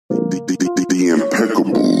The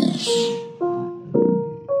Impeccables.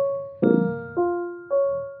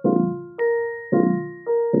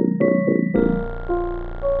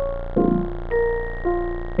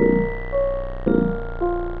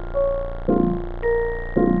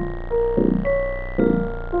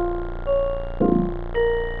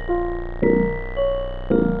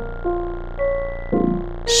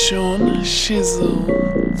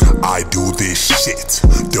 I do this shit,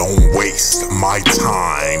 don't waste my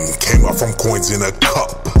time. Came up from coins in a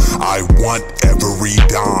cup, I want every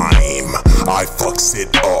dime. I fucks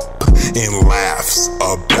it up and laughs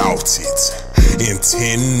about it. In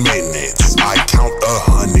 10 minutes, I count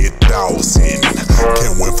 100,000.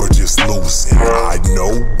 Can't win for just losing, I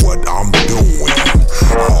know what I'm doing.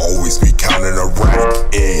 I always be counting a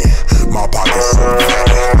rack, my pocket's so fat.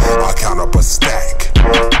 I count up a stack,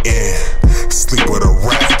 sleep with a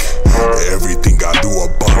rack. Everything I do a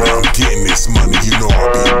bun, I'm getting this money, you know I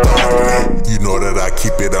be ballin'. You know that I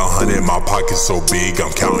keep it 100, my pocket's so big,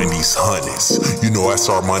 I'm counting these hundreds. You know that's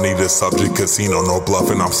our money, the subject, casino, no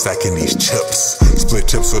bluffing, I'm stacking these chips. Split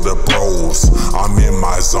chips with the bros, I'm in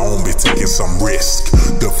my zone, be taking some risk.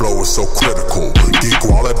 The flow is so critical, get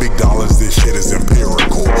guala, big dollars, this shit is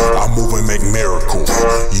empirical. I move and make miracles,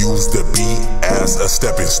 use the beat as a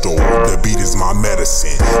stepping stone. The beat is my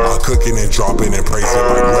medicine, I cook it and drop it and praise it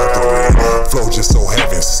like reverend. Flow just so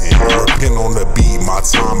heaven sent, repent on the beat, my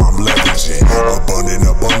time I'm leveraging. Abundant,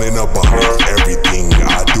 abundant, abundant, everything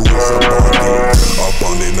I do is abundant.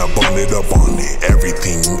 Abundant, abundant, abundant,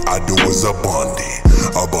 everything I do is abundant.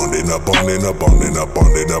 Abundant, abundant, abundant,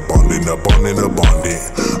 abundant, abundant, abundant, abundant.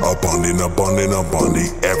 Abundant, abundant, abundant,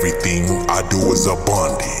 everything I do is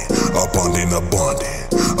abundant. Abundant, abundant,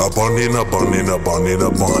 abundant, abundant, abundant,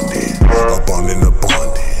 abundant. Abundant,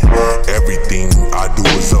 abundant, everything I do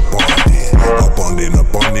is abundant. Abundant,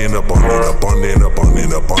 abundant, abundant, abundant,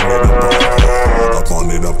 abundant, abundant, abundant.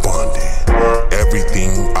 Abundant, abundant,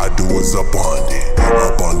 everything I do is abundant.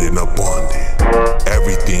 Abundant, abundant,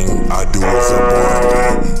 everything I do is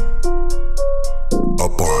abundant.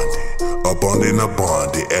 Abundant, abundant,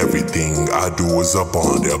 abundant, everything I do is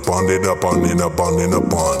abundant. Abundant, abundant, abundant,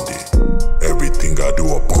 abundant, everything I do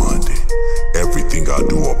abundant. Everything I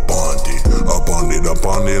do abundant. Abundant,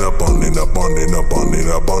 abundant, abundant, abundant, abundant,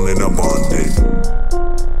 abundant, abundant.